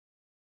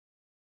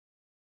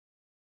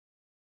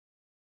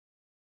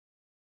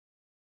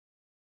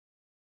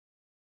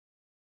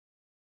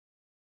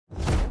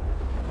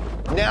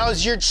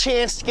Now's your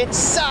chance to get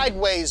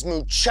sideways,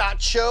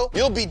 muchacho.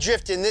 You'll be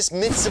drifting this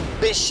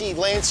Mitsubishi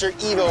Lancer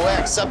Evo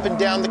X up and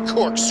down the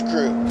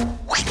corkscrew.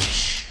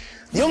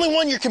 The only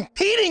one you're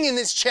competing in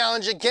this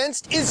challenge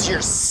against is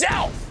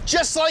yourself,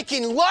 just like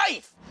in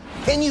life.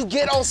 Can you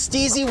get all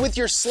steezy with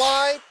your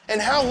slide?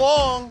 And how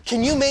long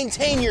can you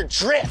maintain your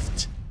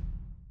drift?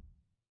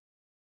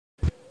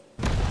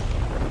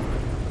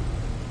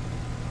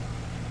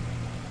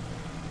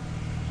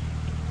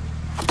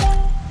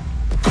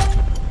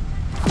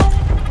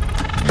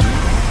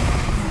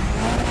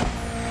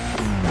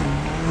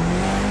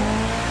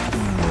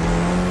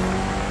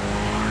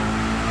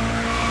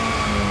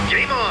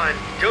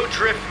 Go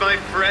drift, my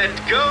friend.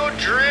 Go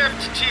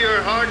drift to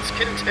your heart's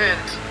content.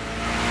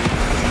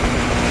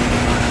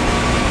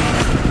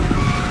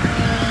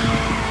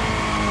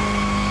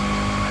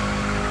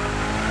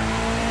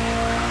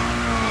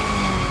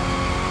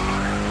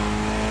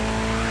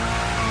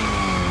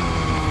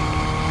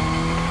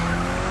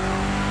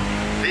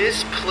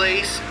 This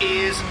place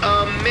is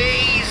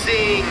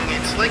amazing.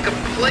 It's like a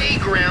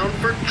playground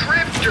for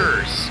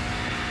drifters.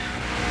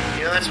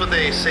 You know, that's what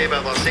they say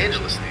about Los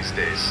Angeles these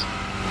days.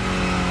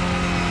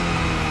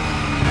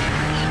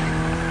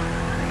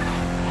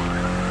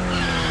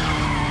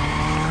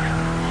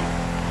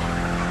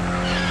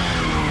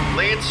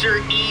 Lancer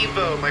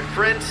Evo. My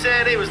friend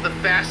said it was the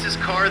fastest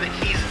car that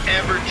he's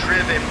ever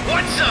driven.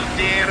 What's up,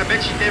 Dan? I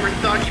bet you never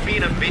thought you'd be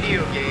in a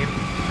video game.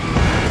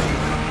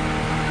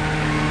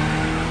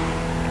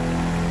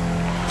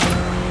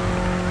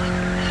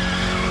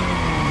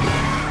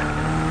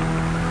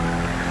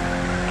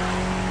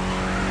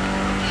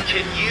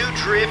 Can you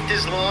drift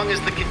as long as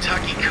the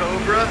Kentucky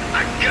Cobra?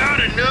 I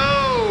gotta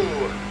know!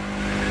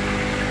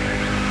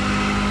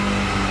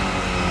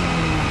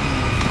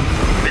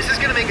 This is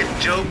gonna make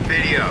a dope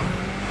video.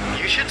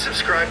 You should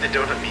subscribe to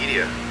Donut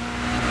Media.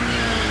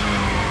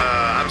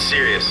 I'm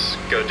serious.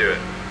 Go do it.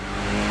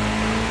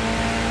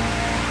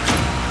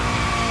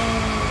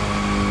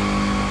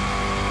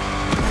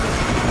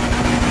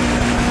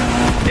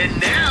 And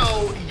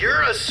now,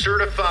 you're a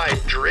certified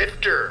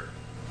drifter.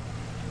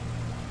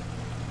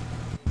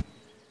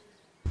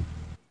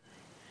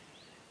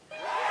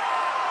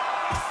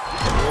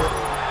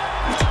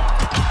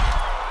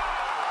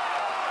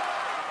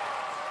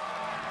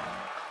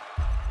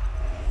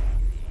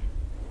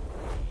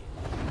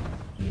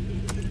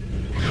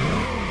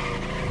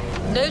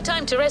 No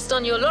time to rest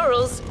on your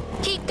laurels.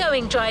 Keep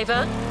going,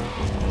 driver.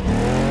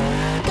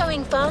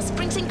 Going fast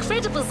brings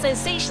incredible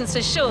sensations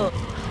for sure,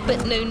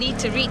 but no need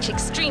to reach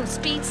extreme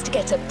speeds to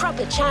get a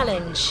proper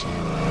challenge.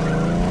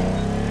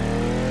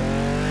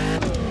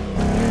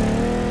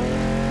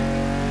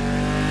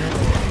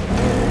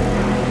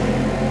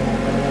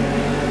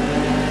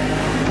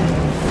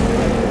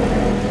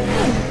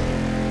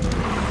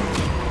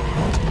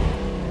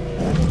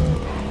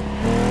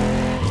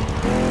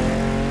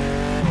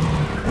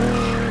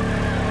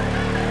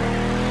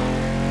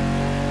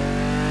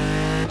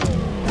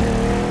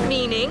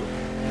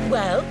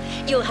 Well,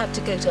 you'll have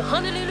to go to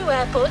Honolulu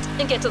Airport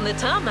and get on the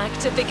tarmac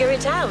to figure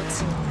it out.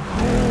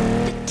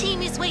 The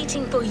team is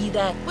waiting for you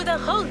there with a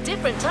whole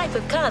different type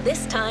of car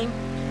this time.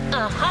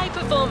 A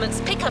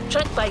high-performance pickup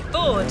truck by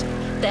Ford,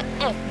 the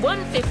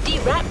F-150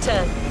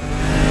 Raptor.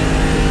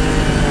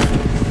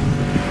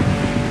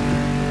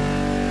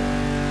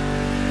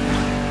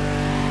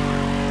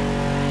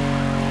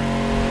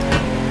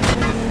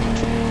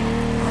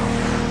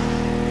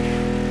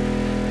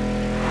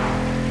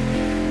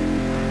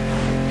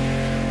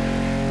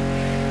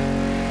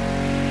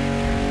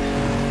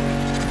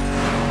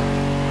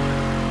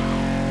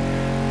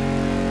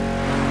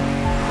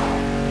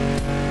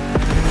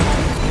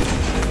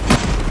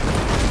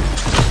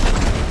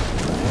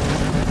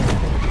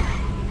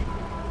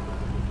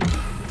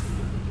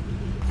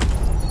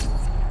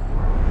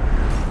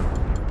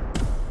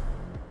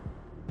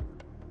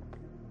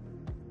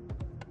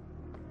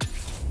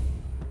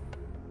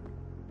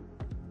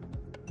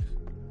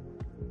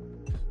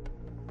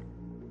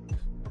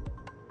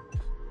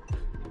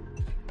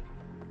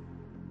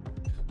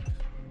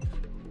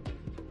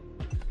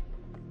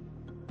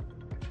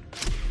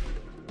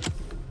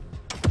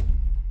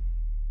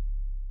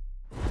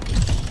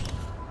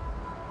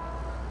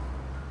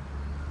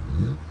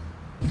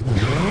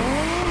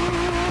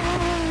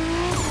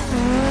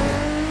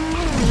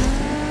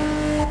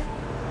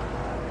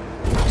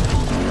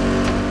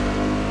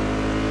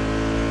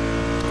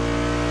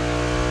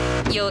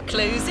 You're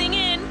closing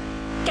in.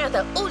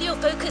 Gather all your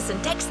focus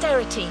and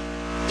dexterity.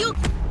 You're...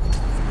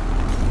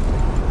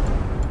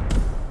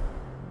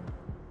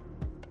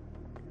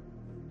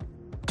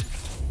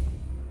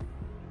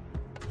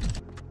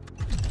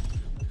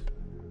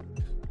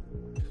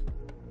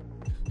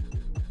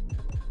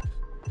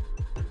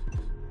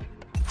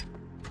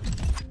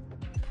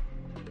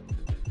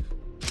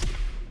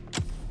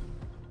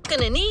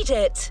 gonna need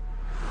it.